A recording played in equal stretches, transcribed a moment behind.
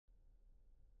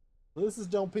This is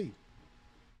don't pee.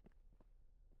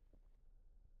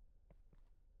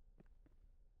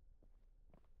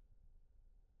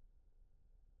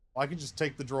 I can just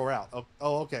take the drawer out. Oh,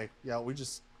 oh, okay. Yeah, we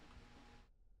just.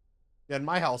 Yeah, in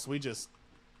my house, we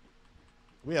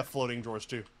have floating drawers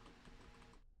too.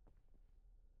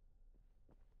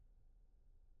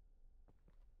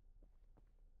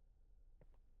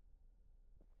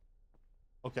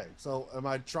 Okay, so am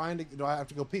I trying to? Do I have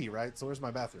to go pee? Right. So where's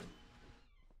my bathroom?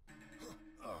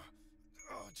 Oh,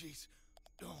 jeez.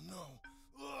 Oh, no.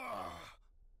 Ugh.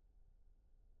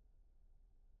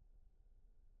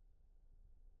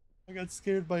 I got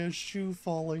scared by a shoe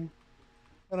falling,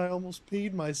 and I almost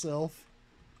peed myself.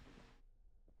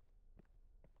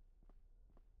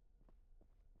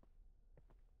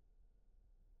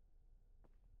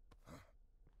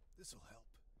 This'll help.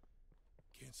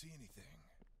 Can't see anything.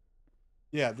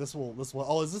 Yeah, this will. This will.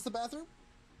 Oh, is this the bathroom?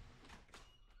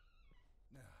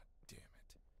 Ah, damn it.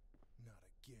 Not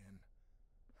again.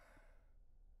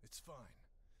 It's fine.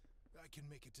 I can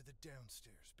make it to the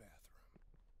downstairs bathroom.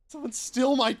 Someone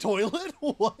steal my toilet?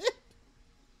 What?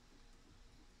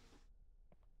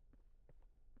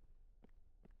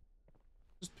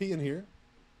 Just pee in here.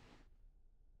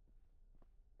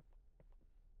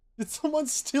 Did someone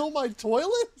steal my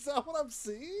toilet? Is that what I'm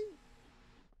seeing?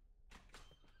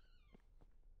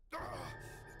 No!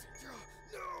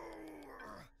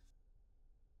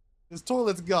 His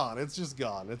toilet's gone. It's just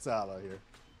gone. It's out of here.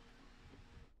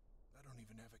 I don't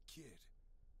even have a kid.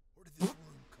 Where did this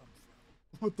room come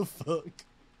from? What the fuck?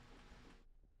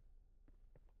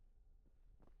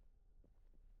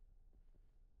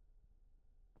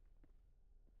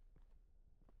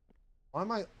 Why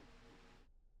am I...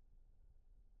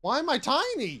 Why am I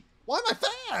tiny? Why am I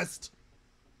fast?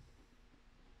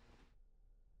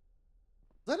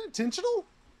 Is that intentional?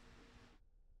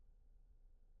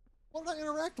 What did I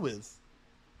interact with?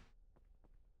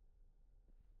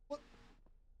 What?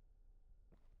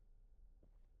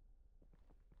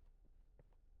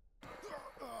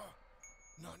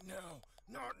 Not now.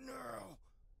 Not now.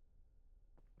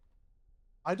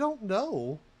 I don't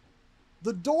know.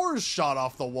 The door's shot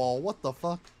off the wall. What the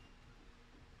fuck?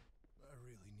 I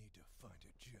really need to find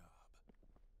a job.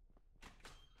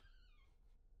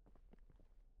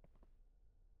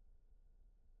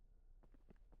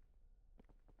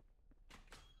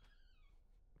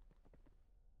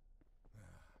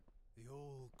 The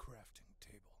old crafting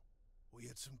table. We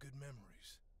had some good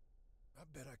memories. I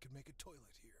bet I could make a toilet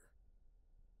here.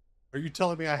 Are you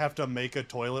telling me I have to make a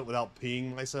toilet without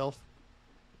peeing myself?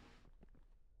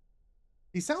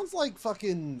 He sounds like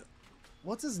fucking...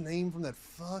 What's his name from that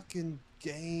fucking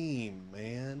game,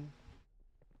 man?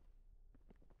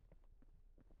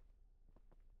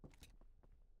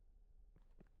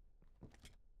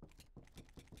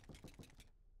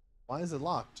 Why is it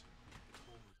locked?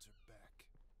 Boards are back.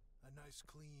 A nice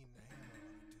clean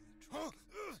hammer ought to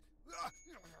do the trick.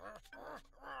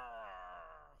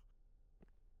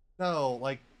 No,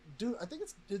 like, Duke, I think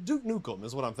it's Duke Nukem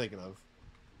is what I'm thinking of.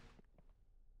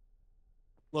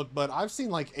 Look, but I've seen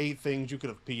like 8 things you could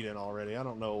have peed in already. I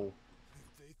don't know.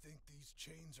 If they think these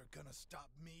chains are gonna stop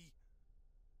me,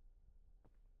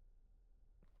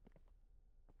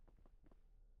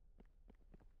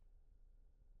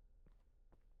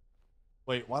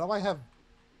 Wait, why do I have...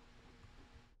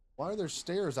 Why are there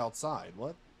stairs outside?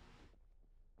 What?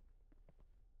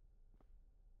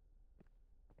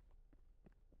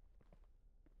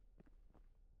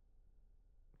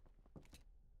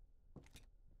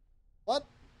 What?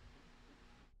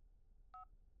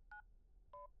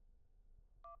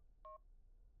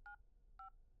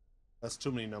 That's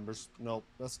too many numbers. Nope,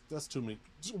 that's too many.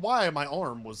 Why my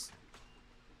arm was...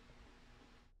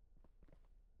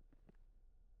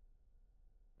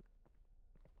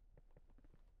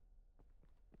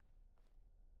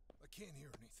 I can't hear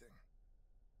anything.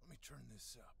 Let me turn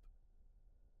this up.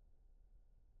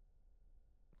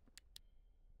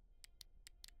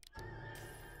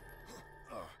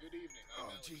 Good evening. I'm Oh,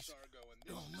 Alex jeez. Sargo, and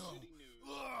this Oh, is no. City News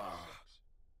Ugh. 6.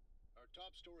 Our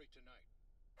top story tonight.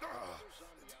 Ugh. Another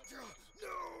zombie outbreak is No. affecting the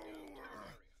downtown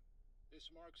area. This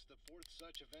marks the 4th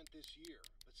such event this year,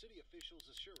 but city officials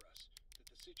assure us that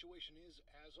the situation is,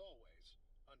 as always,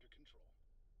 under control.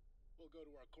 We'll go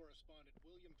to our correspondent,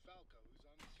 William Falco, who's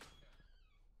on the scene now.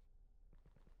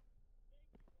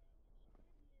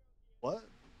 What?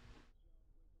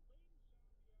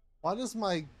 Why does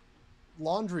my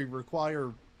laundry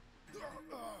require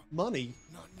money?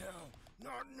 Not now.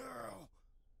 Not now.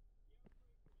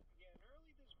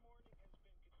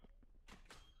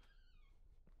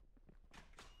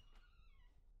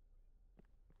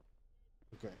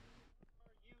 Okay.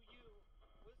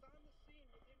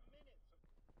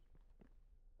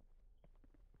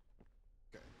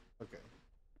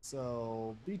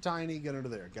 So be tiny, get under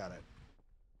there. Got it.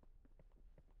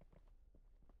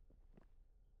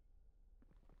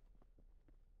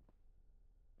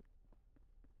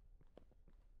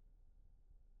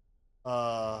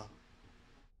 Uh,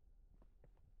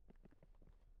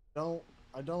 don't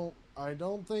I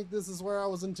don't think this is where I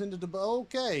was intended to be.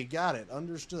 Okay, got it.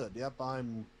 Understood. Yep,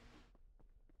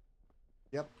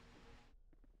 yep.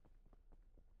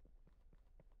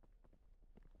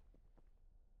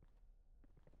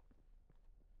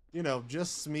 You know,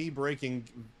 just Smii breaking.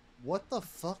 What the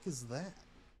fuck is that?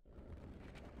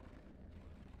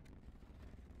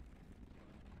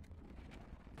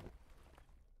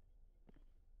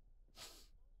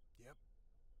 Yep,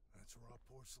 that's raw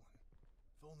porcelain.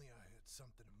 If only I had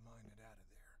something to mine it out of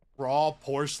there. Raw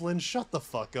porcelain? Shut the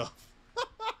fuck up.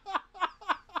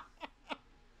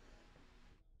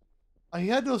 I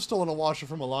had to have stolen a washer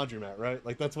from a laundromat, right?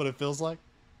 Like, that's what it feels like?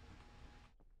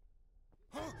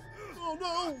 Oh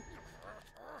no!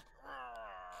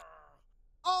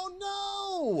 Oh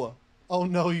no! Oh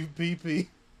no, you pee-pee.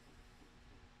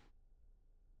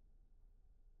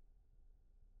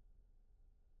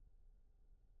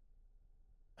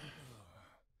 I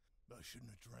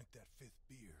shouldn't have drank that 5th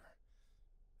beer.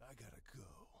 I gotta go.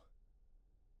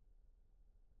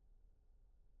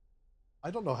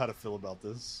 I don't know how to feel about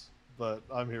this, but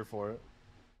I'm here for it.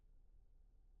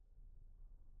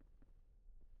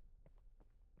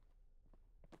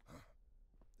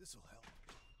 This'll help.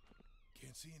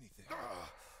 Can't see anything. No!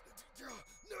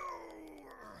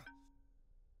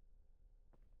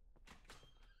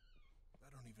 I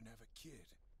don't even have a kid.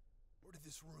 Where did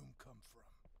this room come from?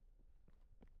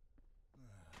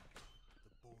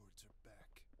 The boards are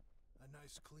back. A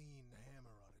nice clean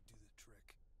hammer ought to do the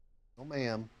trick. Oh,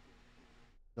 ma'am.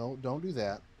 No, don't do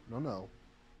that. No, no.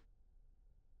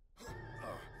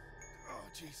 Oh,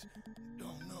 jeez.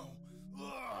 Oh, no.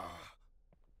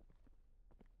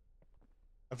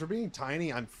 After being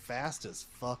tiny, I'm fast as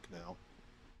fuck now.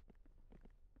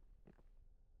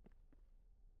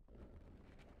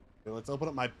 Okay, let's open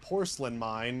up my porcelain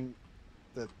mine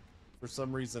that, for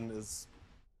some reason, is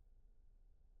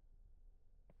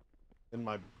in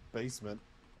my basement.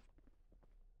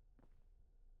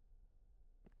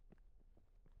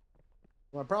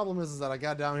 My problem is that I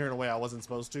got down here in a way I wasn't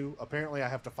supposed to. Apparently, I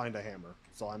have to find a hammer,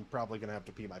 so I'm probably gonna have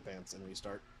to pee my pants and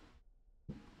restart.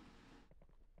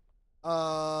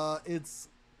 It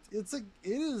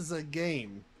is a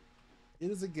game.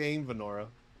 It is a game, Venora.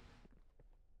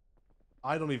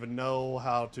 I don't even know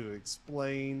how to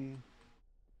explain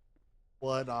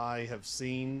what I have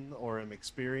seen or am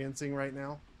experiencing right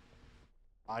now.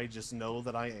 I just know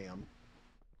that I am.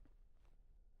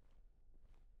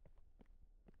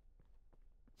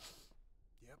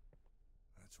 Yep,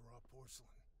 that's raw porcelain.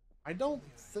 I don't Only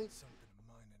I think had something to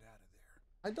mine it out of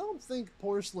there. I don't think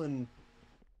porcelain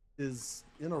is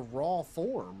in a raw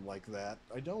form like that.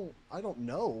 I don't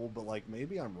know, but like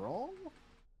maybe I'm wrong?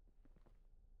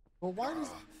 Well, why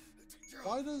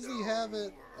does he have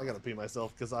it? I gotta pee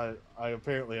myself because I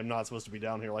apparently am not supposed to be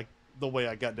down here like the way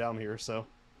I got down here. So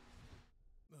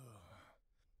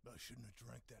I shouldn't have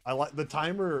drank that. I like the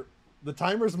timer. The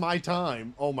timer's my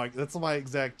time. Oh my, that's my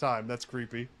exact time. That's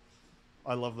creepy.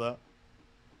 I love that.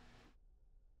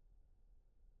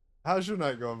 How's your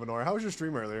night going, Venora? How was your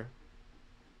stream earlier?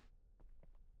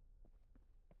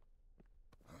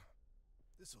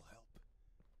 This'll help.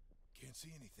 Can't see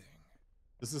anything.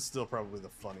 This is still probably the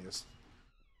funniest.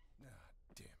 Ah,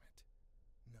 damn it.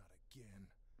 Not again.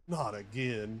 Not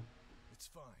again. It's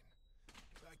fine.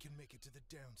 I can make it to the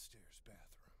downstairs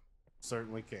bathroom.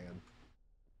 Certainly can.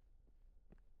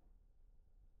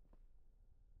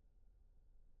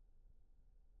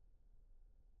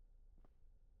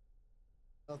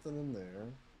 Nothing in there.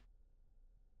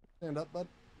 Stand up, bud.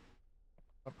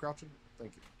 Up crouching.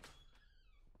 Thank you.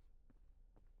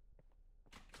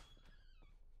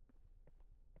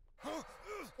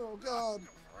 Oh God.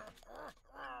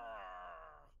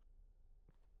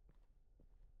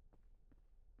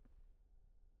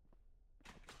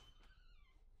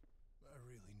 I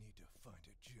really need to find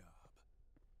a job.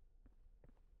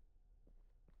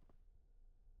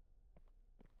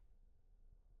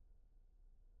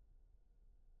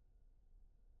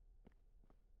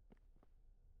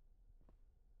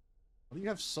 What do you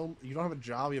have you don't have a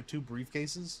job, you have 2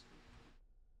 briefcases?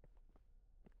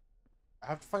 I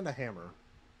have to find a hammer.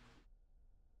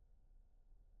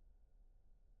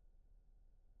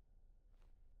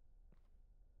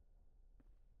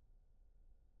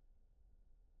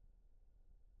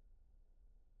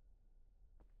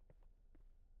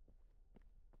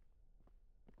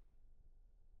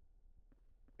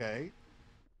 Okay.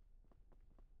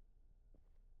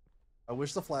 I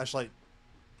wish the flashlight...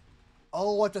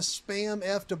 Oh, I have to spam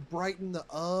F to brighten the...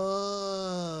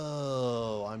 Oh,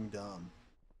 I'm dumb.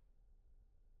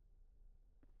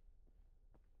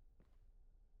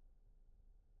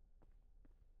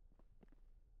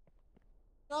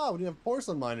 Oh, when you have a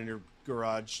porcelain mine in your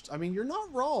garage. I mean, you're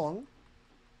not wrong.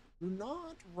 You're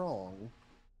not wrong.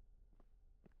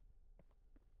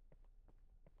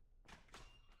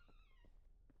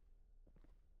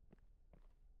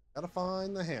 Gotta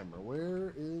find the hammer.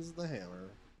 Where is the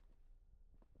hammer?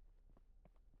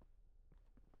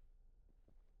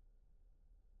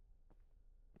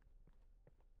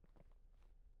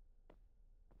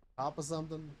 Top of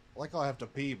something? Like I have to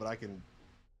pee, but I can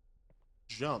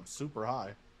jump super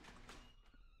high.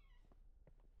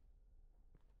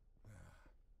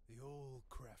 The old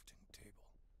crafting table.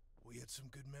 We had some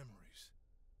good memories.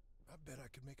 I bet I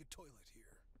could make a toilet here.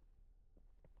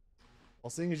 Well,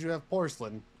 seeing as you have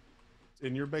porcelain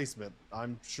in your basement,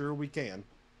 I'm sure we can.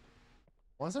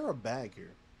 Why is there a bag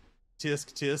here?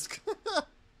 Tisk tisk.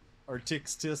 Or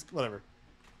tix tisk, whatever.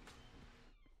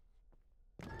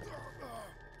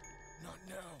 Not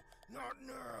now. Not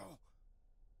now.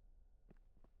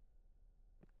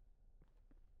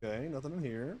 Okay, nothing in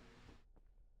here.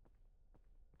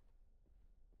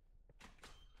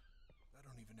 I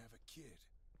don't even have a kid.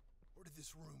 Where did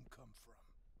this room come from?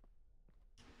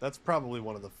 That's probably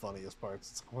one of the funniest parts.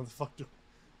 It's like, what the fuck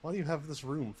why do you have this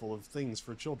room full of things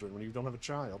for children when you don't have a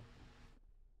child?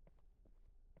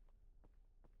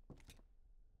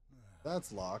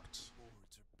 That's locked.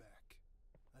 Boards are back.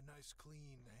 A nice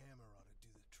clean hammer ought to do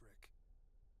the trick.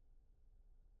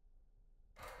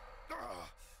 No!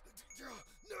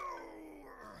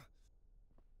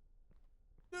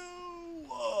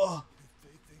 No! If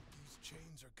they think these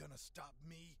chains are gonna stop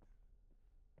me...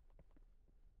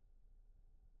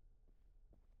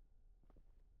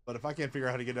 But if I can't figure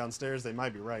out how to get downstairs, they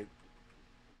might be right.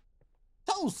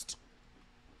 Toast!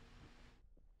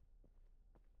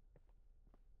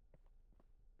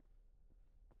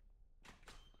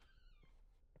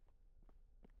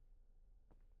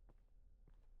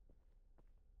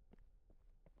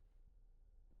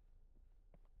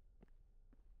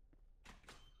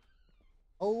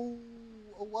 Oh,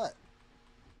 what?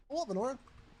 What, Venora?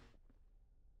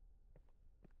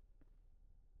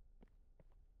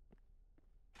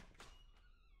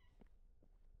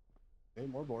 Okay,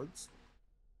 more boards.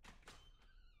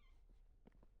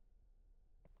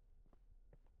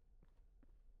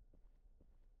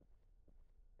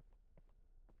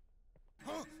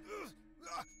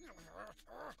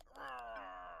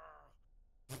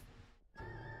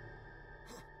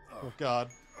 Oh, God.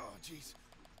 Oh, jeez.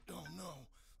 Oh, no.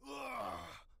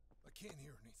 I can't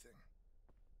hear anything.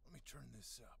 Let me turn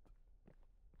this up.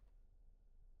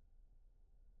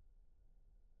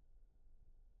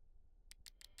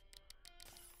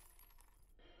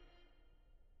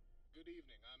 Good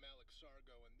evening, I'm Alex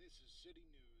Sargo, and this is City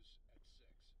News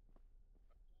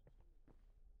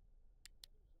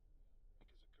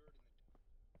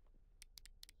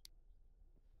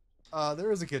at 6.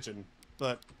 There is a kitchen,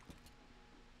 but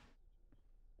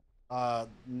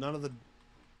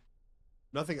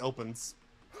nothing opens.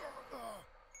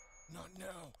 Not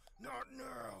now. Not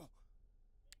now.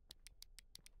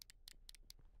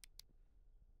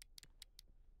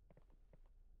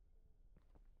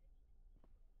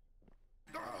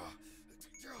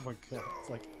 Oh my God,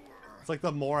 it's like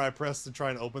the more I press to try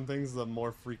and open things, the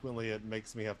more frequently it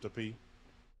makes me have to pee.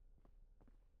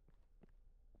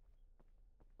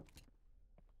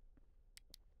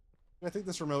 I take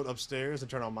this remote upstairs and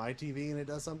turn on my TV and it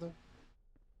does something.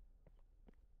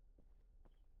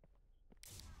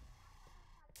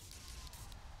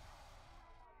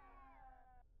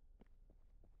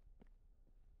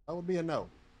 That would be a no.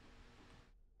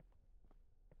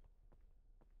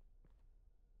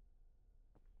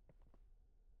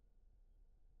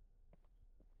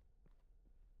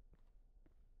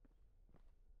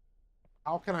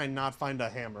 How can I not find a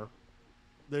hammer?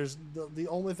 There's the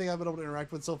only thing I've been able to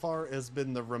interact with so far has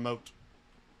been the remote.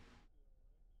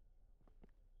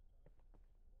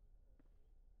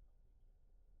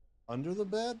 Under the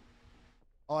bed?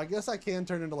 Oh, I guess I can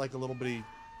turn into like a little bitty...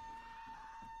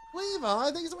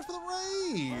 Levi, thank you so much for the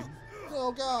raid!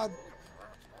 Oh, God.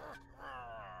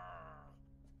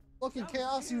 Fucking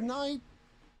chaos unite!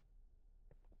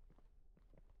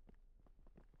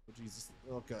 Oh, Jesus.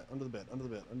 Okay, under the bed, under the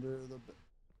bed, under the bed.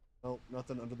 Nope,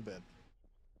 nothing under the bed.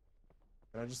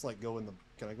 Can I just like go in the...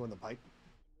 Can I go in the pipe?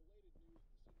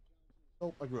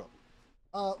 Oh, I grew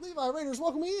up. Levi Raiders,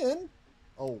 welcome me in!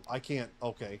 Oh, I can't.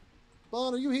 Okay.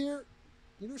 Bun, are you here?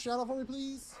 Can you do a shout out for me,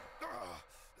 please? No!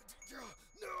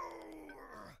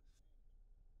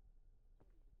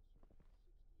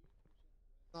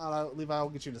 Levi, I'll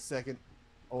get you in a second.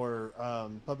 Or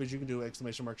puppies, you can do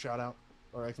exclamation mark shout out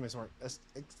or exclamation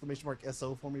mark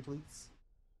SO for me, please.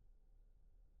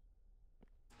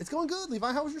 It's going good,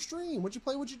 Levi. How was your stream? What'd you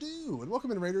play? What'd you do? And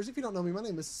welcome in, Raiders. If you don't know me, my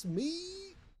name is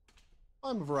Smii.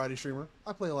 I'm a variety streamer.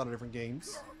 I play a lot of different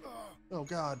games. Oh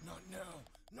God. Not now.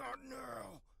 Not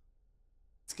now.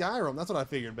 Skyrim. That's what I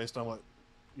figured based on what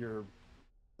your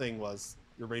thing was.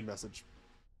 Your raid message.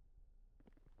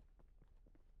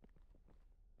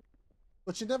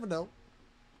 But you never know.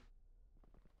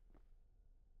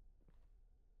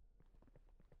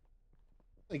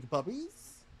 Thank you,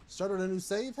 puppies. Started a new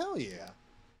save? Hell yeah.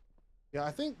 Yeah,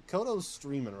 I think Kodo's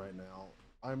streaming right now.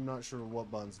 I'm not sure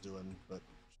what Bun's doing, but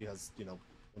she has, you know,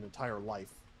 an entire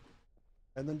life.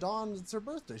 And then Dawn, it's her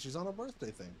birthday. She's on her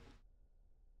birthday thing.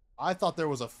 I thought there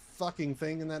was a fucking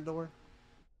thing in that door.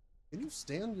 Can you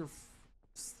stand your...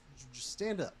 Just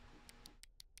stand up.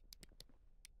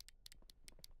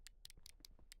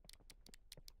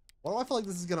 Why do I feel like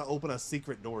this is going to open a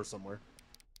secret door somewhere?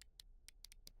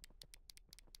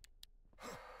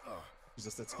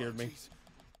 Jesus, that scared me.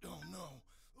 Oh no.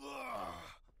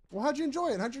 Well, how'd you enjoy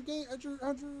it? How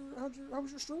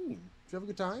was your stream? Did you have a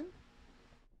good time?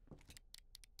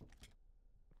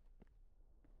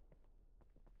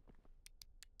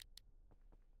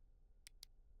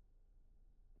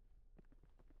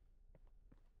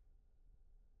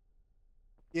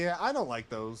 Yeah, I don't like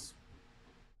those.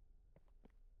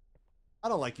 I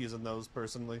don't like using those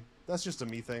personally. That's just a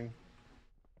me thing.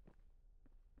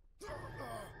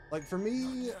 Like for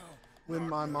me, when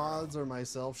my mods or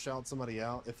myself shout somebody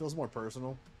out, it feels more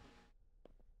personal.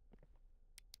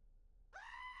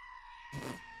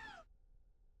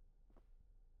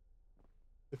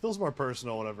 It feels more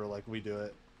personal whenever like we do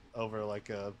it over like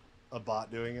a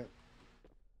bot doing it.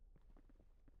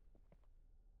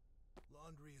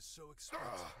 Laundry is so expensive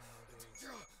nowadays.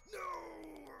 No.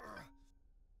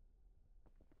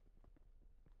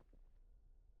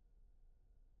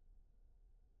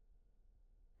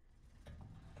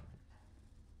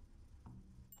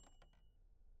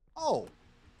 Oh,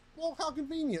 well, how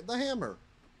convenient, the hammer.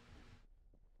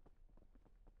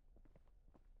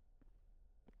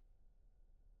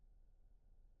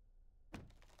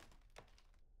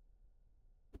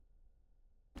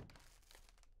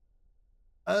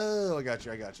 Oh, I got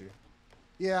you.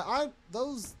 Yeah,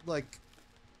 those, like,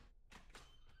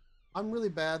 I'm really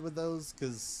bad with those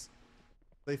because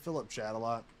they fill up chat a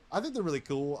lot. I think they're really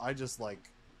cool. I just,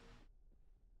 like,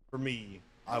 for me,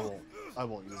 I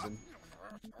won't use them.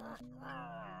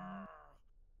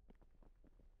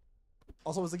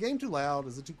 Also, is the game too loud?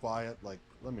 Is it too quiet? Like,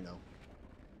 let me know.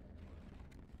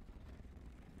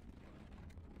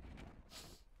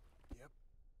 Yep,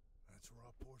 that's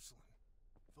raw porcelain.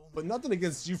 But nothing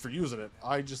against you for using it.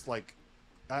 I just like,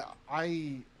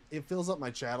 it fills up my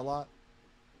chat a lot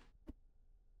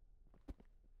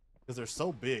because they're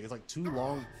so big. It's like 2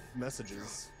 long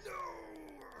messages.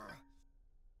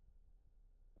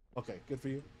 Okay, good for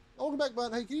you. Oh, welcome back,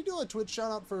 Bun. Hey, can you do a Twitch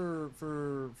shout out for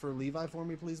Levi for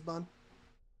me, please, Bun?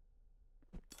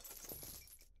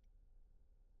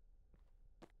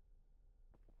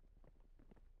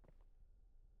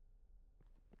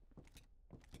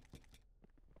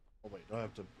 Oh wait, do I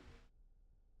have to?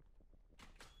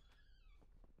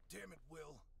 Damn it,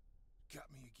 Will. Got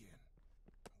me again.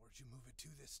 Where'd you move it to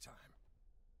this time?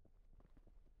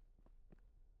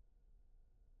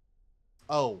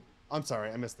 Oh, I'm sorry,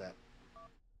 I missed that.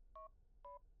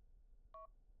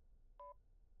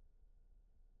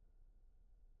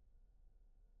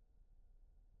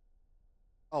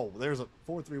 Oh, there's a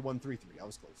 43133. I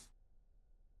was close.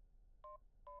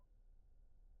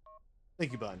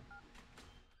 Thank you, Bun.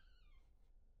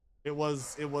 It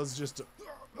was just.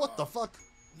 What the fuck?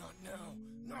 Not now.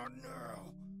 Not now.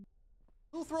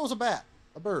 Who throws a bat?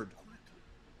 A bird.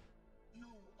 You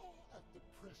are at the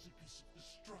precipice of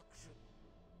destruction.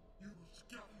 Use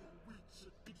gather wits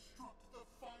and construct the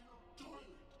final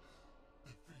toilet.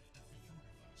 The fate of the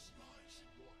universe lies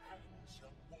in your hands,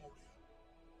 young warrior.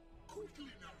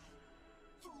 Quickly now,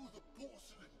 through the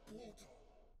porcelain portal.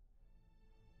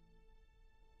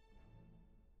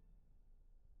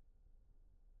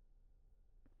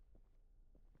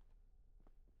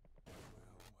 Well.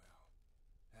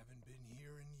 Haven't been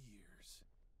here in years.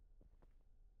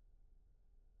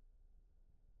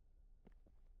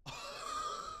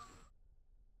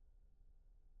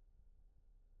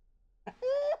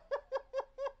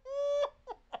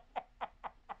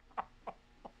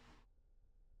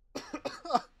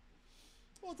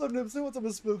 What's up, Nipsey? What's up,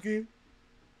 Miss Spooky?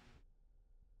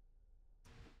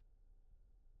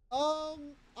 I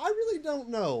really don't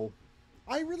know.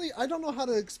 I don't know how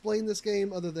to explain this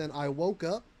game other than I woke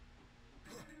up.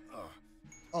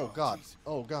 Oh god. Jeez.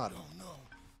 Oh god. Oh no.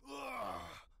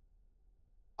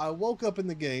 I woke up in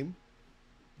the game.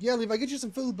 Yeah, Levi, get you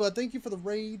some food, bud. Thank you for the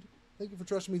raid. Thank you for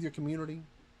trusting me with your community.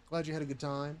 Glad you had a good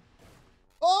time.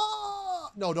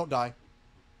 Oh! No, don't die.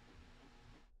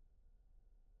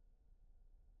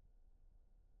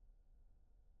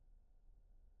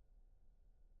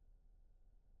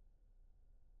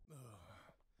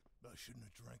 I shouldn't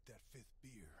have drank that 5th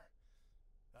beer.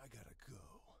 I gotta go.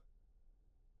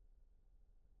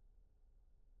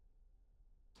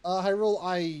 Hyrule,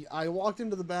 I walked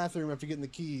into the bathroom after getting the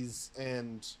keys,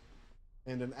 and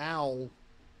an owl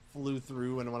flew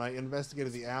through, and when I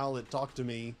investigated the owl, it talked to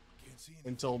me Can't see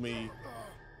and told me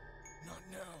Not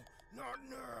now. Not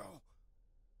now.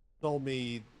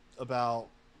 about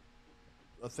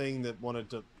a thing that wanted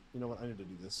to. You know what? I need to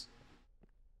do this.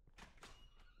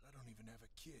 I don't even have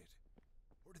a kid.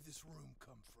 Where did this room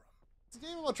come from? It's a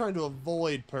game about trying to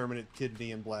avoid permanent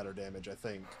kidney and bladder damage, I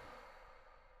think.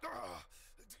 No!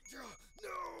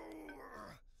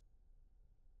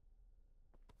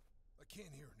 I can't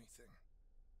hear anything.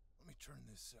 Let me turn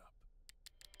this up.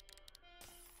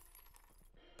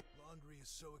 Laundry is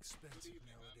so expensive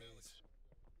nowadays.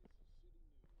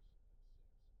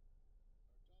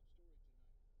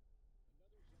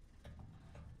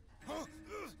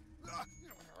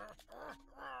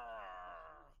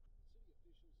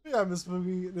 Yeah, Miss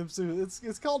Movie Nipsu.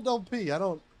 It's called Don't Pee. I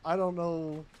don't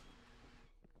know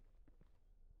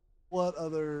what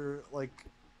other like.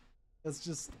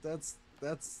 That's.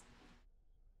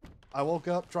 I woke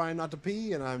up trying not to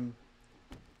pee, and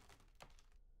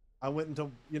I went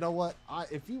into. You know what?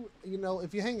 If you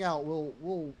hang out,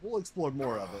 we'll explore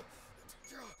more of it.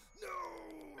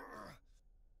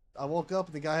 I woke up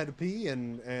and the guy had to pee,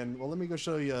 and well, let me go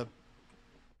show you. Love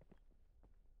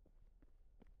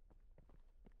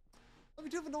you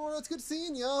too, Fedora. It's good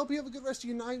seeing you. I hope you have a good rest of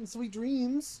your night and sweet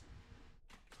dreams.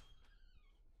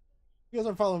 If you guys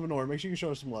aren't following Fedora, make sure you show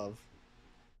her some love.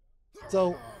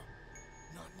 So,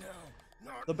 Not now.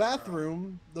 Not the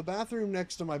bathroom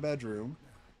next to my bedroom.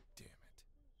 Damn it.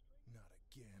 Not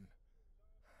again.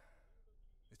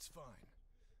 It's fine.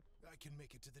 I can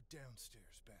make it to the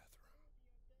downstairs bathroom.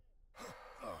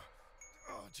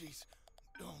 Oh, jeez.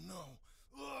 Oh, no.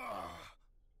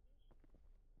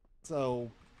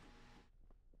 So,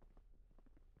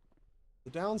 the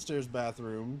downstairs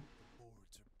bathroom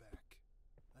Boards are back.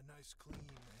 A nice clean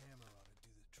hammer ought to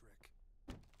do the trick.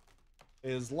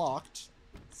 is locked.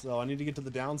 So I need to get to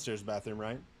the downstairs bathroom,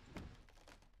 right?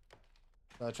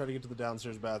 I try to get to the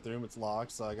downstairs bathroom. It's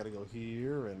locked, so I gotta go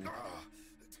here and No!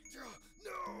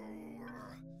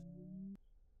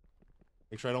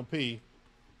 make sure I don't pee.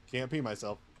 Can't pee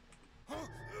myself.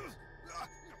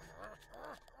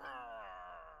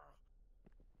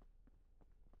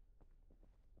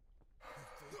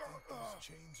 Those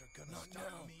chains are gonna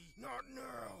stop me. Not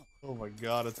now. Oh my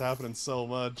god, it's happening so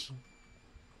much.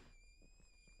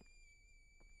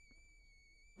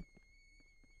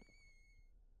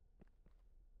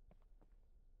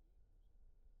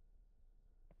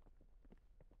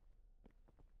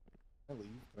 Can I leave?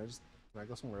 Can I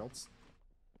go somewhere else?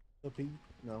 Go pee?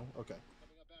 No? Okay.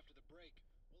 Coming up after the break,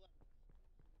 we'll have...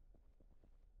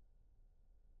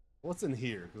 What's in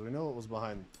here? Because we know it was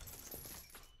behind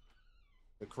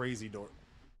the crazy door.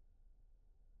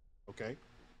 Okay.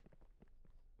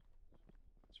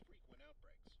 It's frequent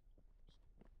outbreaks.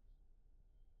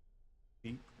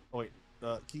 Key. Oh wait.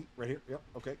 Key right here. Yep.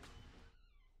 Okay. If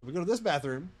we go to this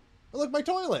bathroom, oh look, my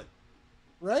toilet.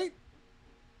 Right?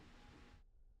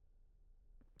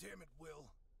 Damn it, Will.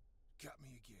 Got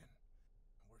me again.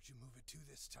 Where'd you move it to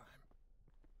this time?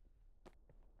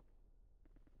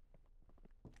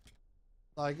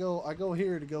 I go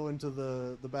here to go into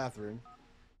the bathroom.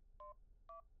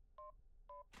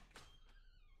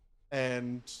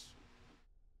 And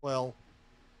well,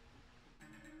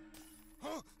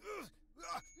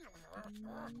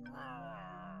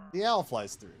 the owl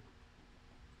flies through.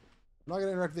 I'm not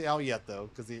gonna interact with the owl yet though,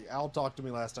 because the owl talked to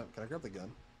me last time. Can I grab the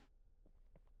gun?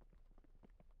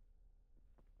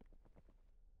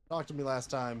 Talked to me last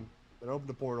time. It opened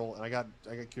a portal, and I got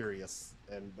curious,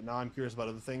 but now I'm curious about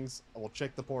other things. I will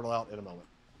check the portal out in a moment.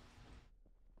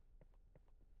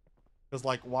 Because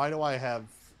like, why do I have?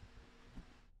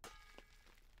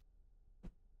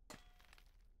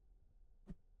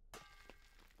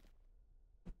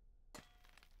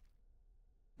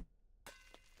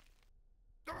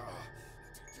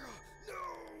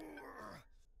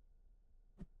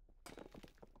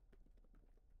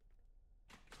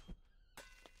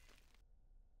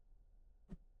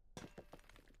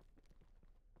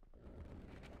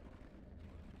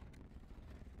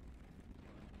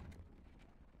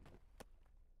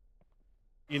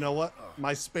 You know what?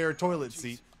 My spare toilet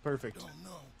seat. Perfect. Oh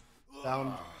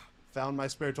no. Found my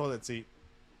spare toilet seat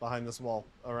behind this wall.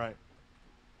 All right.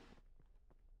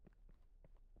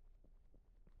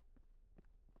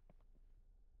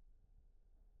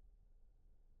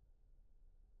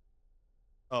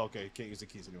 Oh, okay. Can't use the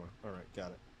keys anymore. All right,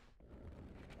 got it.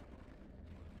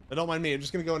 But don't mind me. I'm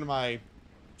just gonna go into my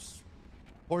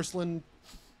porcelain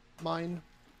mine.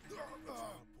 Not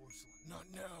now. Not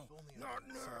now.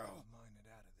 Mine it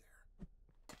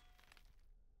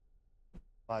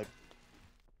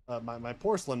out of there. My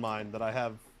porcelain mine that I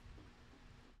have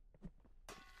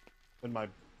in my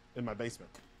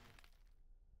basement.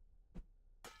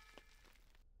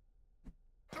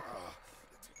 No.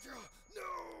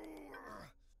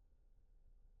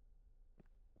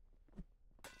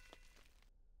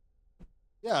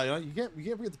 Yeah, you know, you can't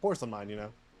forget the porcelain mine, you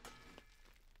know.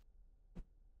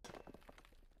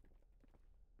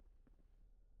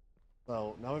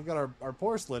 So now we've got our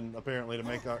porcelain apparently to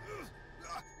make our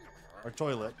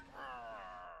toilet.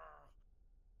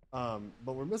 But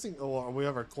we're missing. Oh, we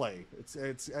have our clay.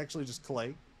 It's actually just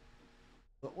clay.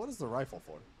 But what is the rifle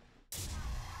for?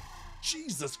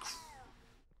 Jesus Christ.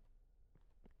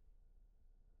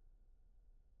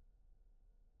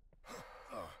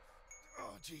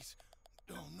 Oh, jeez.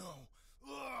 Oh, no.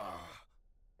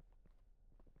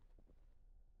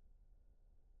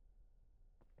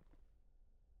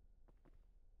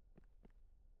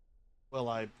 Well,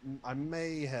 I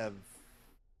may have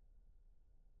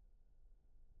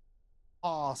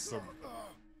possibly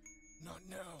Not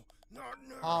now. Not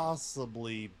now.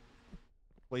 possibly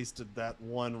wasted that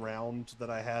one round that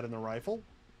I had in the rifle.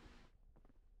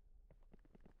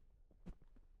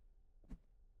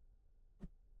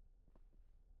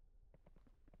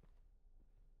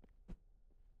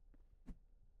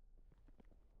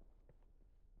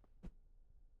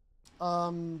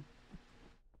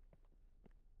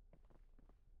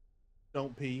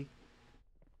 Don't pee.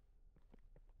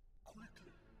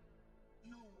 Quickly!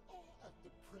 You are at the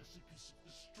precipice of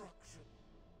destruction.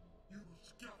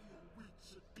 Use gather your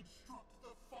wits and construct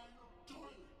the final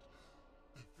toilet.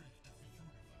 The fate of the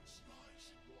universe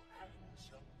lies in your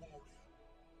hands, young warrior.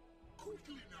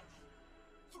 Quickly now!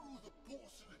 Through the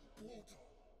porcelain portal!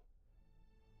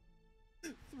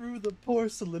 Through the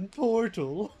porcelain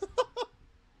portal.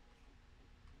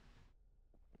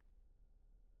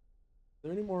 Are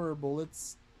there any more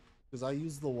bullets? Because I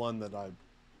used the one that I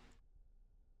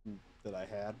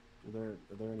had. Are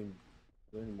there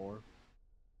any more?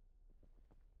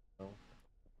 No. Well.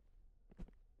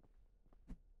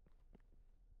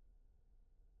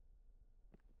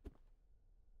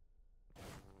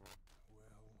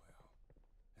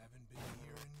 Haven't been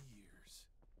here in years.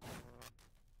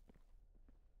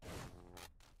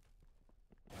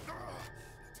 No!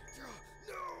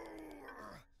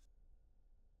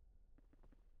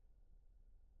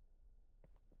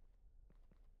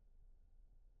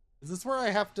 Is this where I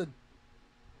have to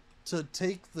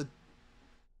take the...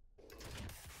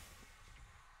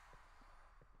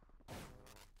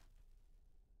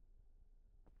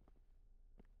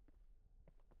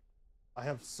 I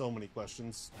have so many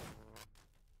questions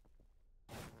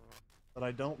that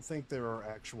I don't think there are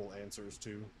actual answers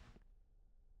to.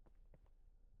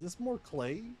 Is this more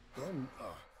clay?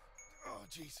 Oh,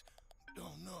 jeez.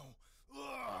 Oh, no.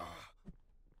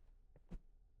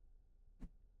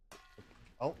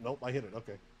 Oh, nope, I hit it.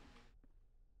 Okay.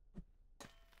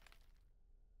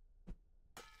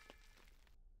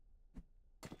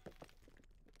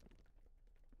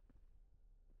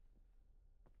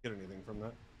 Get anything from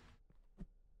that?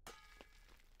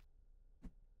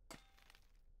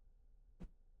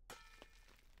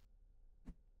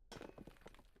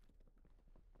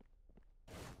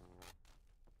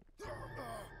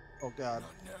 Oh god.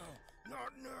 Not now.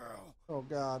 Not now. Oh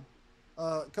god.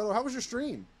 Kodo, how was your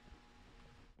stream?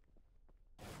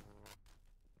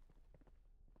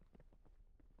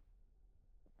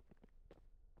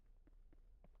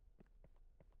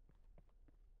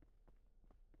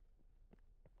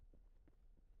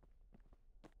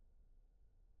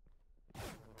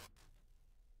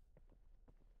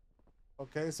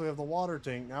 Okay, so we have the water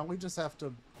tank. Now we just have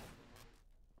to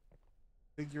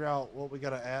figure out what we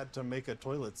gotta add to make a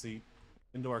toilet seat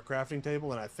into our crafting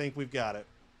table, and I think we've got it.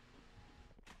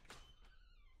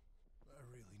 I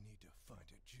really need to find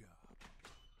a job.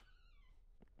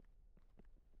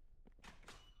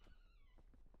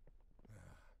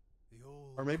 The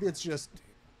old... Or maybe it's just...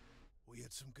 We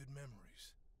had some good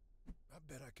memories. I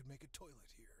bet I could make a toilet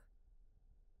here.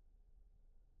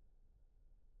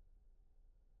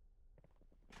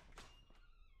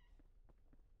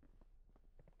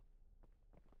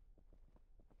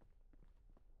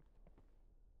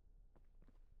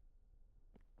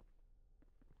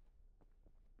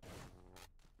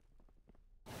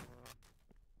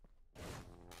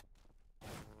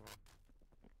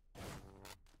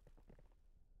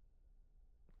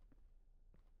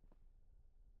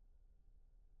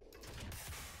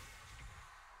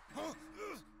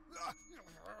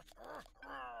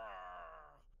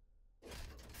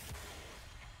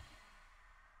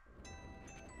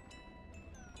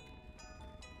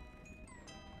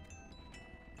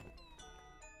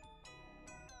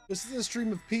 Just as the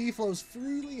stream of pee flows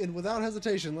freely and without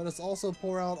hesitation, let us also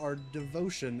pour out our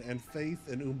devotion and faith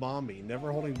in umami, never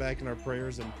holding back in our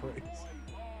prayers and praise.